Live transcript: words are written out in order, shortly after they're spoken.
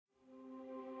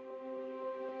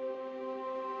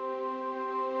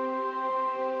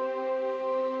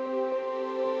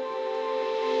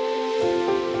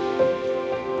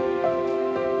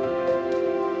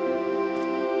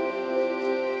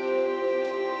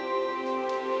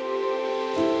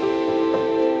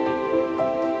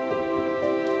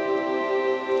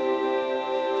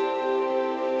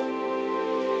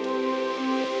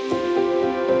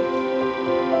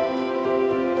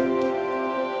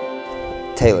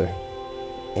Taylor,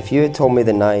 if you had told me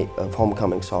the night of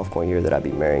homecoming sophomore year that I'd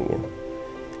be marrying you,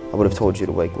 I would have told you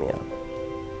to wake me up.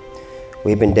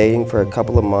 We had been dating for a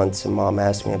couple of months and Mom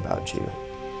asked me about you,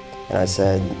 and I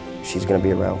said she's going to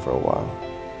be around for a while.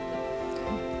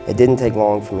 It didn't take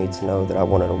long for me to know that I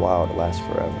wanted a while to last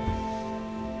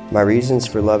forever. My reasons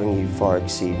for loving you far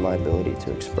exceed my ability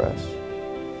to express.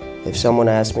 If someone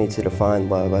asked me to define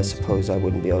love, I suppose I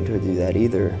wouldn't be able to do that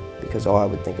either, because all I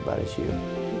would think about is you.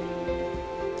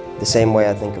 The same way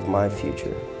I think of my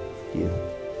future, you,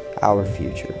 our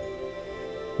future.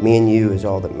 Me and you is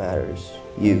all that matters.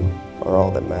 You are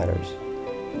all that matters.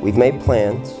 We've made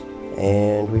plans,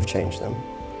 and we've changed them,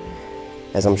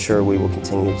 as I'm sure we will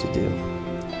continue to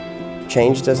do.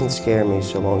 Change doesn't scare me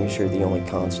so long as you're the only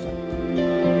constant.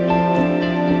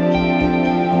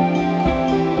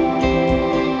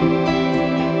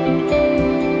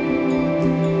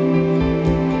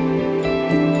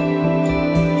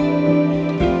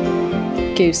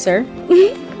 Goose, sir.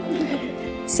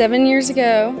 7 years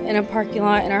ago, in a parking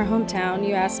lot in our hometown,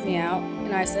 you asked me out,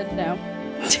 and I said no.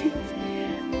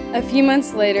 A few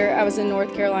months later, I was in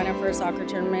North Carolina for a soccer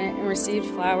tournament and received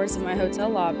flowers in my hotel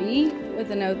lobby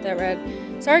with a note that read,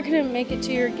 "Sorry I couldn't make it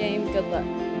to your game, good luck."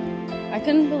 I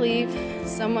couldn't believe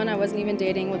someone I wasn't even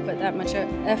dating would put that much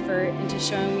effort into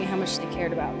showing me how much they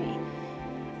cared about me.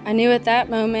 I knew at that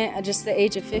moment, at just the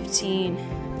age of 15,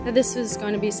 that this was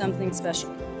going to be something special.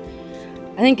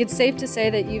 I think it's safe to say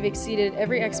that you've exceeded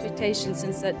every expectation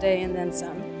since that day and then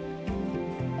some.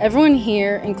 Everyone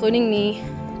here, including me,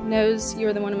 knows you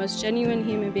are one of the most genuine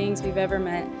human beings we've ever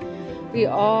met. We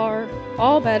are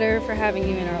all better for having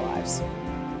you in our lives.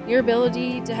 Your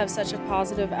ability to have such a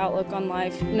positive outlook on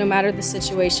life, no matter the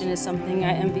situation, is something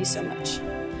I envy so much.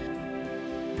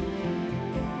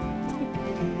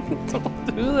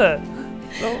 Don't do that.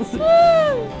 Don't do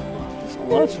that. So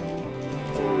much.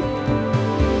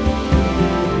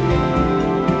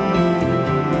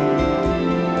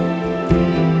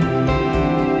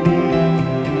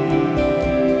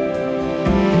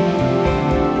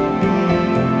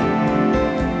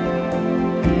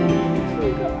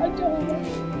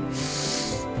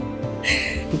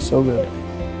 It's so good.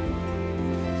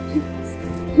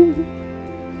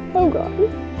 Oh God.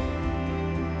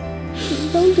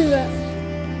 Don't do that.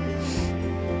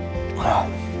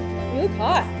 You look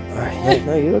hot. All right, yeah,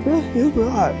 no, you look good. You look real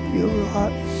hot. You look real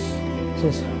hot.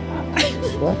 Just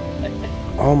what?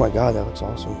 Oh my God, that looks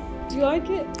awesome. Do you like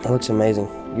it? That looks amazing.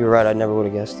 You were right, I never would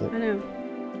have guessed it. I know.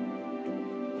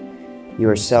 You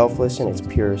are selfless in its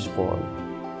purest form.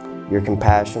 Your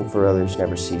compassion for others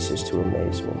never ceases to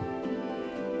amaze me.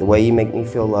 The way you make me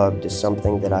feel loved is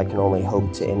something that I can only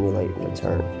hope to emulate in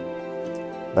return.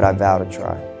 But I vow to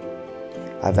try.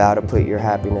 I vow to put your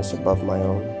happiness above my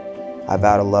own. I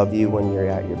vow to love you when you're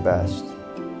at your best,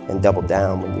 and double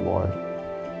down when you aren't.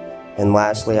 And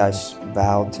lastly, I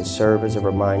vow to serve as a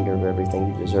reminder of everything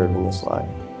you deserve in this life.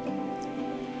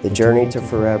 The journey to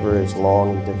forever is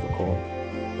long and difficult,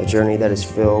 a journey that is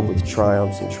filled with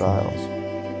triumphs and trials,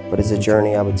 but it's a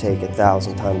journey I would take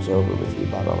 1,000 times over with you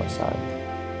by my side.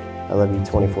 I love you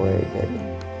 24/8, baby.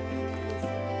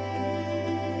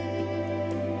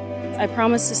 I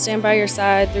promise to stand by your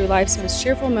side through life's most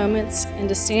cheerful moments and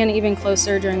to stand even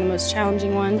closer during the most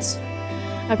challenging ones.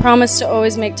 I promise to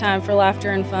always make time for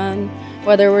laughter and fun,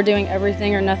 whether we're doing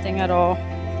everything or nothing at all.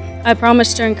 I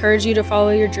promise to encourage you to follow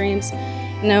your dreams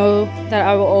and know that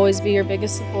I will always be your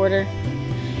biggest supporter.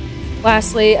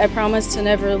 Lastly, I promise to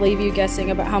never leave you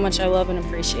guessing about how much I love and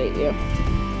appreciate you.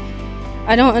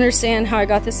 I don't understand how I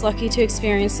got this lucky to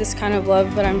experience this kind of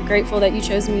love, but I'm grateful that you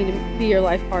chose me to be your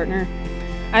life partner.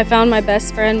 I found my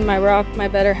best friend, my rock, my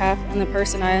better half, and the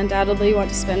person I undoubtedly want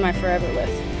to spend my forever with.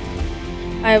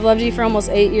 I have loved you for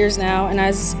almost 8 years now, and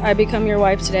as I become your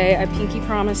wife today, I pinky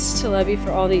promise to love you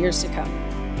for all the years to come.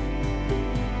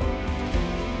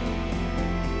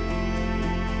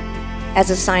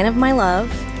 As a sign of my love,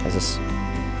 As a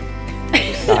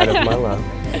sign of my love,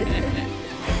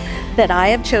 that I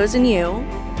have chosen you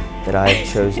that I have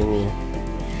chosen you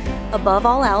above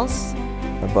all else,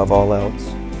 above all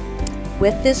else.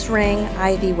 with this ring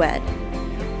I thee wed.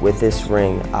 With this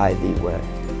ring I thee wed.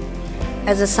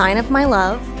 As a sign of my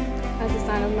love, As a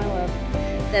sign of my love,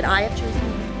 that I have chosen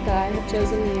you that I have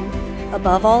chosen you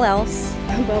above all else,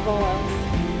 above all else.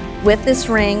 with this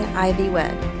ring I thee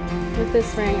wed. With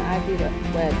this ring I be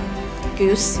wed.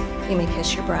 Goose, you may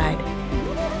kiss your bride.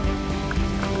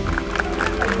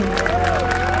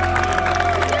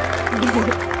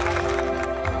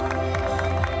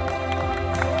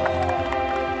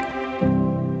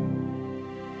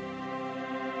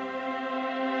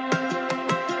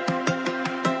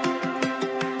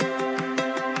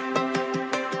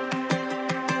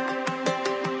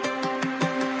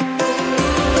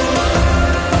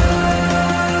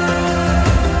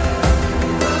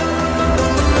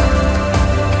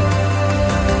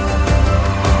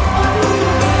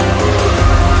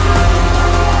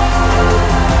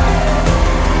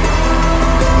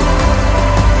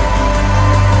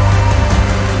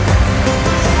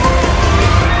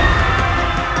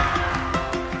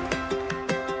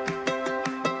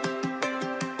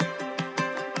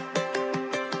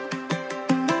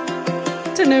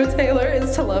 To know Taylor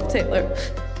is to love Taylor.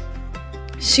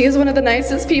 She is one of the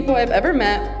nicest people I've ever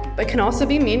met, but can also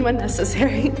be mean when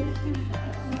necessary.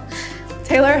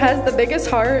 Taylor has the biggest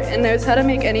heart and knows how to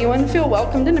make anyone feel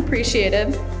welcomed and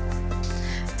appreciated.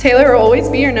 Taylor will always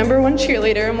be your #1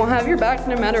 cheerleader and will have your back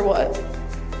no matter what.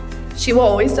 She will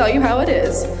always tell you how it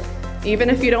is, even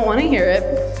if you don't want to hear it.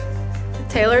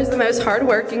 Taylor is the most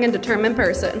hardworking and determined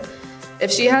person.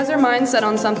 If she has her mind set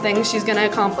on something, she's going to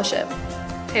accomplish it.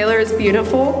 Taylor is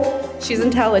beautiful, she's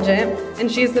intelligent,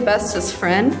 and she's the bestest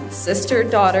friend, sister,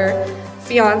 daughter,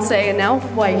 fiance, and now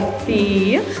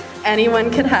wifey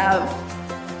anyone could have.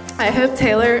 I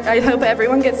hope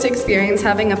everyone gets to experience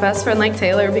having a best friend like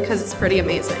Taylor because it's pretty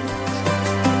amazing.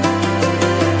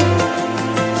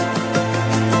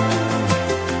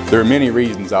 There are many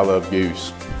reasons I love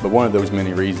Goose, but one of those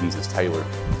many reasons is Taylor.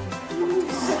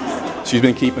 She's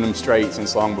been keeping him straight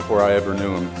since long before I ever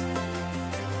knew him.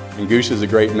 And Goose is a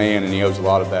great man, and he owes a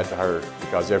lot of that to her,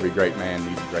 because every great man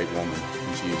needs a great woman,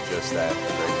 and she is just that, a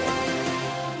great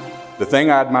woman. The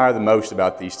thing I admire the most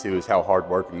about these two is how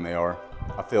hardworking they are.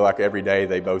 I feel like every day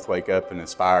they both wake up and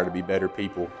aspire to be better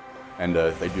people, and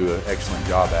they do an excellent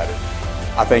job at it.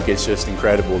 I think it's just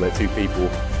incredible that two people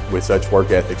with such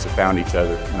work ethics have found each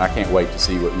other, and I can't wait to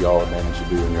see what you all have managed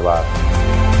to do in your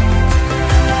life.